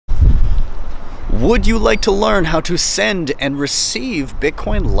Would you like to learn how to send and receive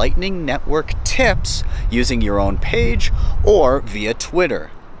Bitcoin Lightning Network tips using your own page or via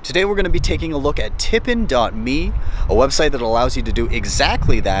Twitter? Today we're going to be taking a look at tippin.me, a website that allows you to do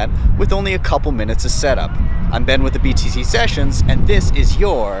exactly that with only a couple minutes of setup. I'm Ben with the BTC Sessions, and this is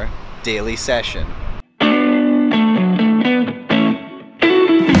your daily session.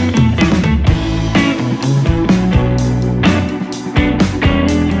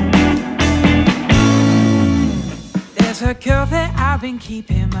 A girl that I've been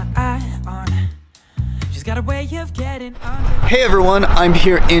keeping my eye on. She's got a way of getting under. Hey everyone, I'm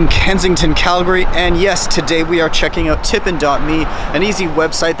here in Kensington, Calgary, and yes, today we are checking out tippin.me, an easy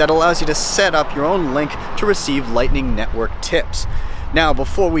website that allows you to set up your own link to receive Lightning Network tips. Now,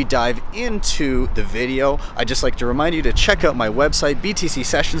 before we dive into the video, I'd just like to remind you to check out my website,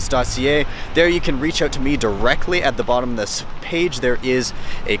 btcsessions.ca. There you can reach out to me directly. At the bottom of this page, there is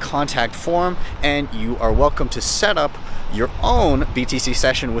a contact form, and you are welcome to set up your own BTC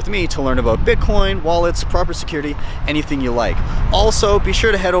session with me to learn about Bitcoin, wallets, proper security, anything you like. Also, be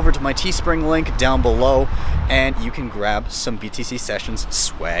sure to head over to my Teespring link down below, and you can grab some BTC Sessions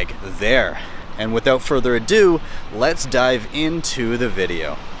swag there. And without further ado, let's dive into the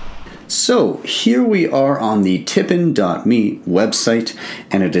video. So here we are on the tippin.me website,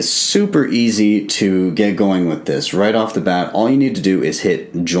 and it is super easy to get going with this. Right off the bat, all you need to do is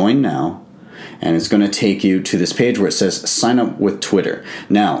hit join now, and it's going to take you to this page where it says sign up with Twitter.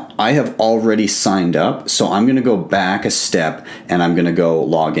 Now, I have already signed up, so I'm going to go back a step and I'm going to go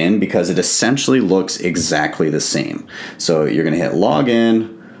log in because it essentially looks exactly the same. So you're going to hit log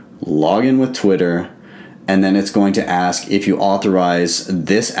in with Twitter, and then it's going to ask if you authorize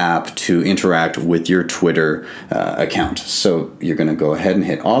this app to interact with your Twitter account. So you're going to go ahead and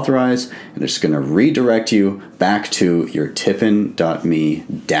hit authorize, and it's going to redirect you back to your tippin.me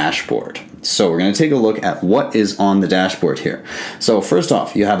dashboard. So we're going to take a look at what is on the dashboard here. So first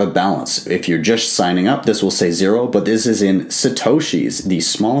off, you have a balance. If you're just signing up, this will say 0, but this is in Satoshis, the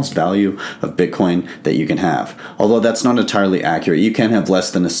smallest value of Bitcoin that you can have. Although that's not entirely accurate. You can have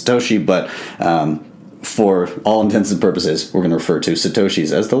less than a Satoshi, but for all intents and purposes, we're going to refer to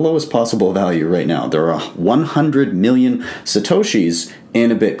Satoshis as the lowest possible value right now. There are 100 million Satoshis in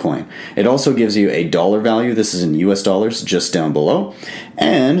a Bitcoin. It also gives you a dollar value. This is in US dollars just down below.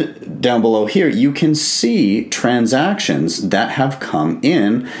 And down below here, you can see transactions that have come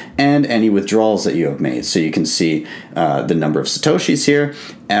in and any withdrawals that you have made. So you can see the number of Satoshis here.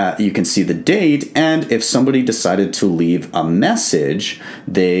 You can see the date, and if somebody decided to leave a message,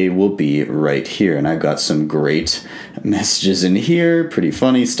 they will be right here. And I've got some great messages in here, pretty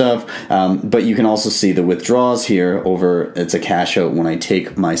funny stuff. But you can also see the withdrawals here over, it's a cash out when I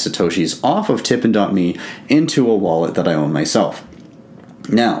take my Satoshis off of tippin.me into a wallet that I own myself.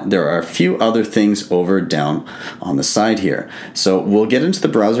 Now, there are a few other things over down on the side here. So we'll get into the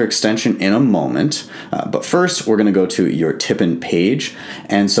browser extension in a moment, but first we're going to go to your Tippin page.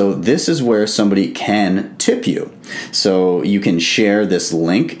 And so this is where somebody can tip you. So you can share this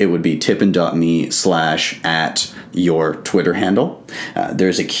link. It would be tippin.me/@ your Twitter handle.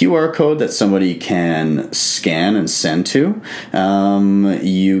 There's a QR code that somebody can scan and send to.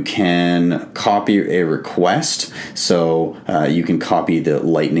 You can copy a request. So you can copy the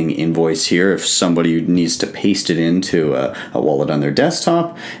Lightning invoice here if somebody needs to paste it into a wallet on their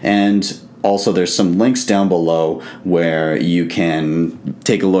desktop. And also, there's some links down below where you can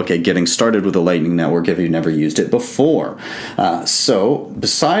take a look at getting started with the Lightning Network if you've never used it before. So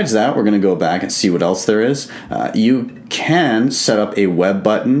besides that, we're going to go back and see what else there is. You can set up a web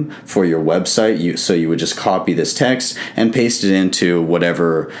button for your website. So you would just copy this text and paste it into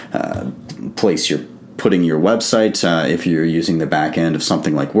whatever place you're putting your website. If you're using the back end of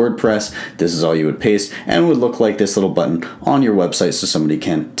something like WordPress, this is all you would paste, and it would look like this little button on your website so somebody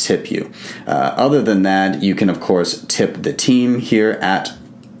can tip you. Other than that, you can of course tip the team here at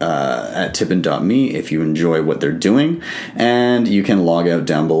tippin.me if you enjoy what they're doing, and you can log out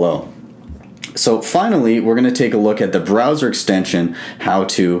down below. So finally, we're going to take a look at the browser extension, how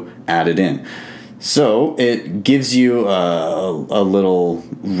to add it in. So it gives you a little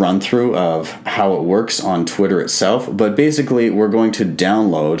run through of how it works on Twitter itself, but basically we're going to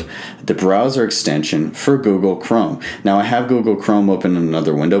download the browser extension for Google Chrome. Now I have Google Chrome open in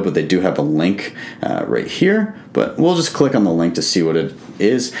another window, but they do have a link right here, but we'll just click on the link to see what it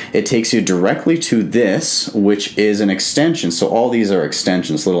is. It takes you directly to this, which is an extension. So all these are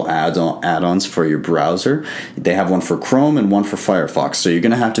extensions, little add-ons for your browser. They have one for Chrome and one for Firefox. So you're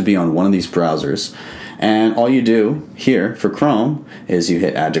going to have to be on one of these browsers. And all you do here for Chrome is you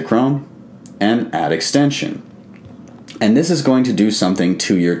hit add to Chrome and add extension. And this is going to do something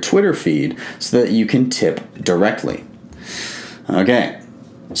to your Twitter feed so that you can tip directly. Okay,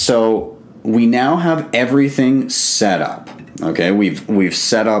 so we now have everything set up. Okay, we've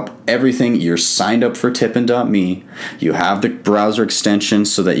set up everything. You're signed up for tippin.me. You have the browser extension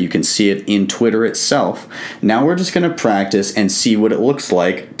so that you can see it in Twitter itself. Now we're just going to practice and see what it looks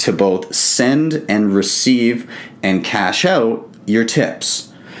like to both send and receive and cash out your tips.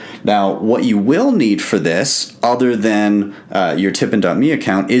 Now, what you will need for this, other than your tippin.me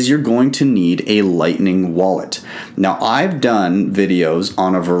account, is you're going to need a Lightning wallet. Now, I've done videos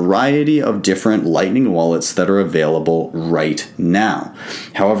on a variety of different Lightning wallets that are available right now.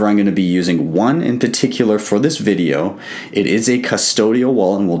 However, I'm going to be using one in particular for this video. It is a custodial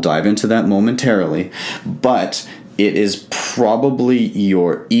wallet, and we'll dive into that momentarily, but it is probably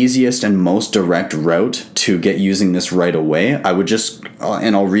your easiest and most direct route to get using this right away. I would just,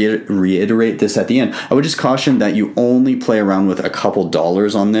 and I'll reiterate this at the end, I would just caution that you only play around with a couple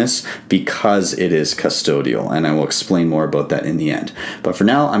dollars on this because it is custodial, and I will explain more about that in the end. But for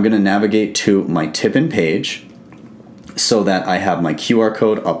now, I'm going to navigate to my Tippin page so that I have my QR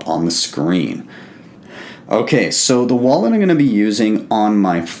code up on the screen. Okay, so the wallet I'm going to be using on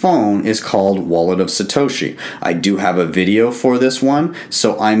my phone is called Wallet of Satoshi. I do have a video for this one,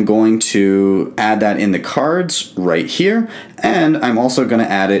 so I'm going to add that in the cards right here, and I'm also going to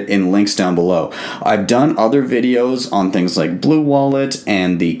add it in links down below. I've done other videos on things like Blue Wallet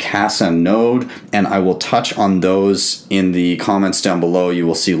and the Casa node, and I will touch on those in the comments down below. You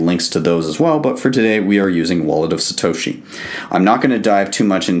will see links to those as well, but for today we are using Wallet of Satoshi. I'm not going to dive too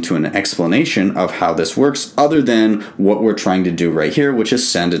much into an explanation of how this works, other than what we're trying to do right here, which is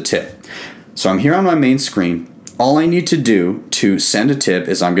send a tip. So I'm here on my main screen. All I need to do to send a tip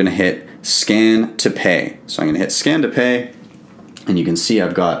is I'm going to hit scan to pay. So I'm going to hit scan to pay, and you can see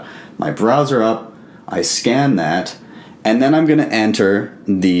I've got my browser up. I scan that, and then I'm going to enter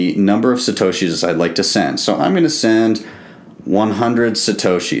the number of Satoshis I'd like to send. So I'm going to send 100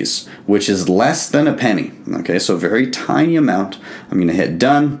 Satoshis, which is less than a penny. Okay, so a very tiny amount. I'm going to hit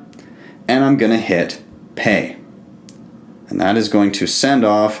done, and I'm going to hit pay, and that is going to send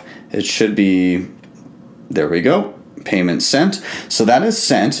off. It should be, there we go, payment sent. So that is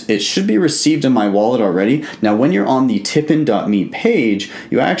sent. It should be received in my wallet already. Now when you're on the tippin.me page,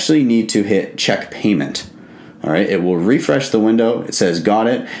 you actually need to hit check payment. All right, it will refresh the window. It says got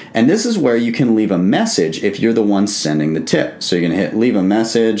it, and this is where you can leave a message if you're the one sending the tip. So you're gonna hit leave a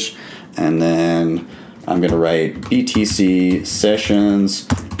message, and then I'm gonna write BTC sessions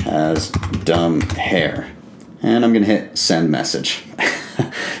has dumb hair, and I'm gonna hit send message.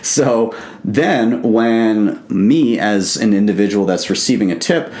 So then when me as an individual that's receiving a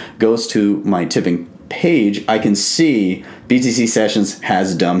tip goes to my tipping page, I can see BTC sessions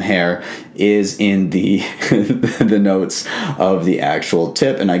has dumb hair is in the the notes of the actual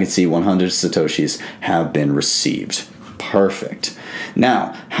tip, and I can see 100 Satoshis have been received. Perfect.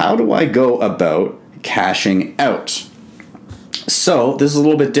 Now, how do I go about cashing out? So this is a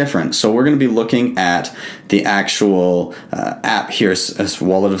little bit different. So we're going to be looking at the actual app here, as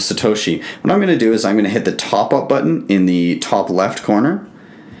Wallet of Satoshi. What I'm going to do is I'm going to hit the top up button in the top left corner,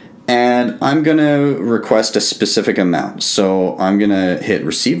 and I'm going to request a specific amount. So I'm going to hit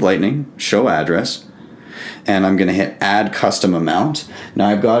receive lightning, show address, and I'm going to hit add custom amount. Now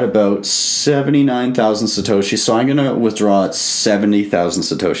I've got about 79,000 Satoshis, so I'm going to withdraw 70,000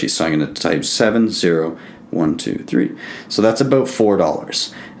 Satoshis. So I'm going to type 70123. So that's about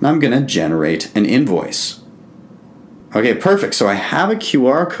 $4. And I'm going to generate an invoice. Okay, perfect. So I have a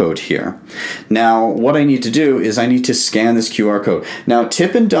QR code here. Now, what I need to do is I need to scan this QR code. Now,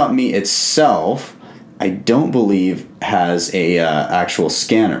 tippin.me itself, I don't believe has a actual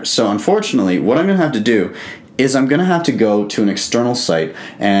scanner. So unfortunately, what I'm going to have to do is I'm going to have to go to an external site.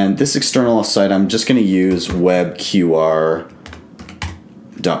 And this external site, I'm just going to use webqr.com.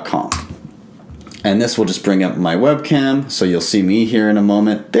 And this will just bring up my webcam, so you'll see me here in a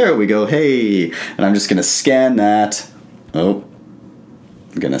moment. There we go, hey! And I'm just gonna scan that. Oh,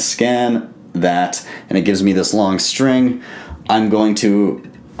 I'm gonna scan that, and it gives me this long string. I'm going to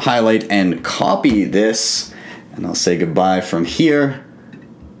highlight and copy this, and I'll say goodbye from here.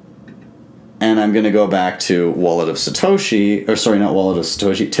 And I'm gonna go back to Wallet of Satoshi, or sorry, not Wallet of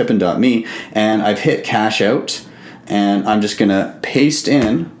Satoshi, tippin.me, and I've hit cash out, and I'm just gonna paste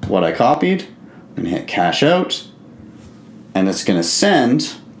in what I copied. I'm going to hit cash out, and it's going to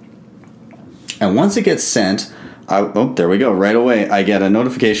send, and once it gets sent, oh, there we go, right away I get a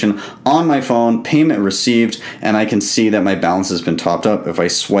notification on my phone, payment received, and I can see that my balance has been topped up. If I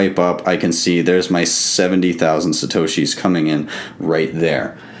swipe up, I can see there's my 70,000 Satoshis coming in right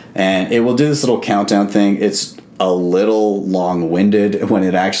there. And it will do this little countdown thing. It's a little long-winded when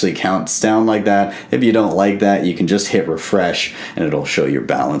it actually counts down like that. If you don't like that, you can just hit refresh and it'll show your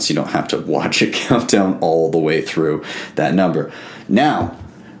balance. You don't have to watch it count down all the way through that number. Now,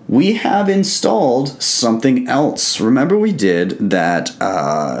 we have installed something else. Remember we did that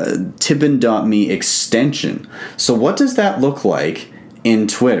tippin.me extension. So what does that look like in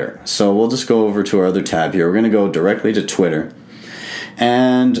Twitter? So we'll just go over to our other tab here. We're going to go directly to Twitter.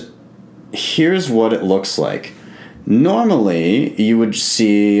 And here's what it looks like. Normally, you would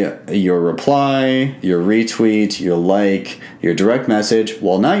see your reply, your retweet, your like, your direct message.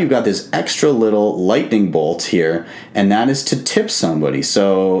 Well, now you've got this extra little lightning bolt here, and that is to tip somebody.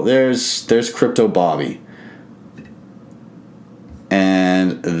 So there's Crypto Bobby.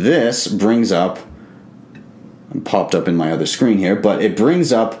 And this brings up, popped up in my other screen here, but it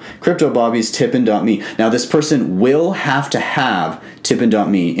brings up Crypto Bobby's tippin.me. Now this person will have to have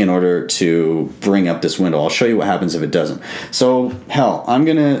tippin.me in order to bring up this window. I'll show you what happens if it doesn't. So hell, I'm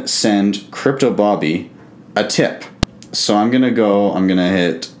gonna send Crypto Bobby a tip. So I'm gonna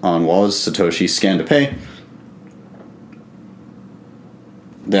hit on Wallet of Satoshi, scan to pay.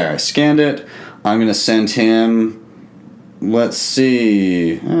 There, I scanned it. I'm gonna send him, let's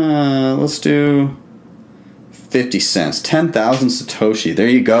see, let's do 50 cents, 10,000 Satoshi. There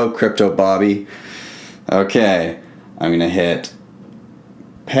you go, Crypto Bobby. Okay, I'm gonna hit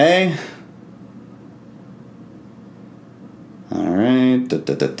pay. All right,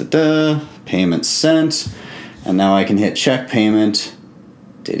 payment sent. And now I can hit check payment.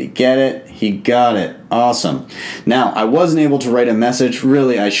 Did he get it? He got it. Awesome. Now, I wasn't able to write a message.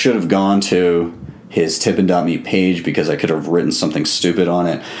 Really, I should have gone to his tippin.me page because I could have written something stupid on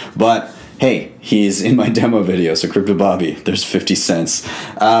it. But hey, he's in my demo video, so Crypto Bobby, there's 50 cents.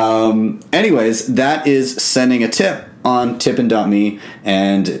 Anyways, that is sending a tip on tippin.me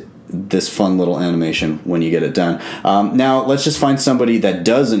and this fun little animation when you get it done. Now, let's just find somebody that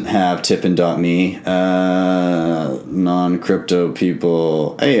doesn't have tippin.me. Non-crypto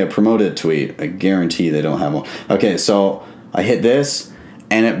people. Hey, a promoted tweet. I guarantee they don't have one. Okay, so I hit this,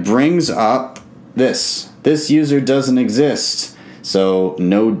 and it brings up this. This user doesn't exist. So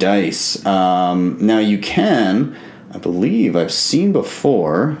no dice. Now you can, I believe I've seen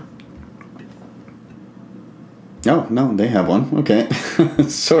before. Oh, no, they have one. Okay.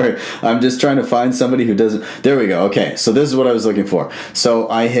 Sorry. I'm just trying to find somebody who doesn't. There we go. Okay. So this is what I was looking for. So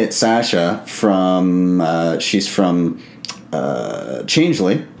I hit Sasha from, she's from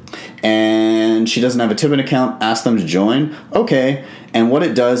Changely, and she doesn't have a Tippin account. Ask them to join. Okay. And what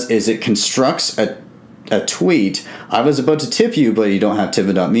it does is it constructs a tweet. I was about to tip you, but you don't have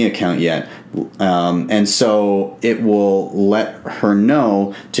tippin.me account yet. And so it will let her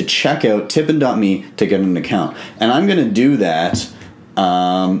know to check out tippin.me to get an account. And I'm going to do that.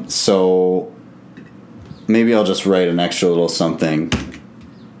 So maybe I'll just write an extra little something.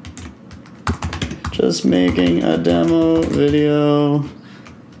 Just making a demo video.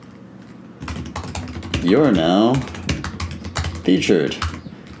 You're now featured.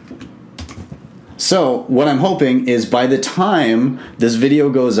 So what I'm hoping is by the time this video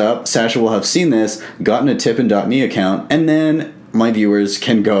goes up, Sasha will have seen this, gotten a tippin.me account, and then my viewers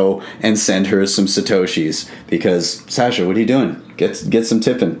can go and send her some Satoshis. Because, Sasha, what are you doing? Get some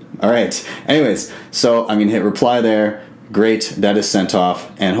tippin'. All right. Anyways, so I'm going to hit reply there. Great. That is sent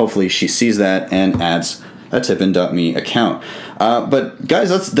off. And hopefully she sees that and adds a tippin.me account. But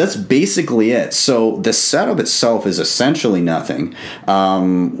guys, that's basically it. So the setup itself is essentially nothing.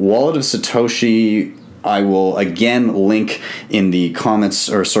 Wallet of Satoshi, I will again link in the comments,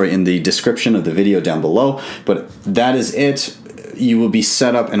 or sorry, in the description of the video down below. But that is it. You will be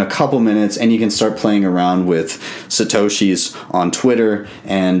set up in a couple minutes, and you can start playing around with Satoshis on Twitter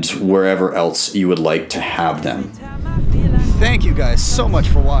and wherever else you would like to have them. Thank you guys so much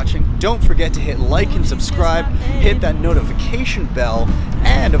for watching. Don't forget to hit like and subscribe, hit that notification bell,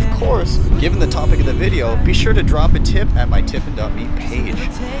 and of course, given the topic of the video, be sure to drop a tip at my tippin.me page.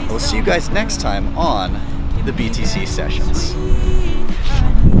 I will see you guys next time on the BTC Sessions.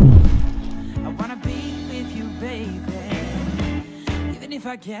 I wanna be with you, baby. Even if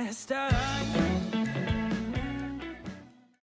I get stuck.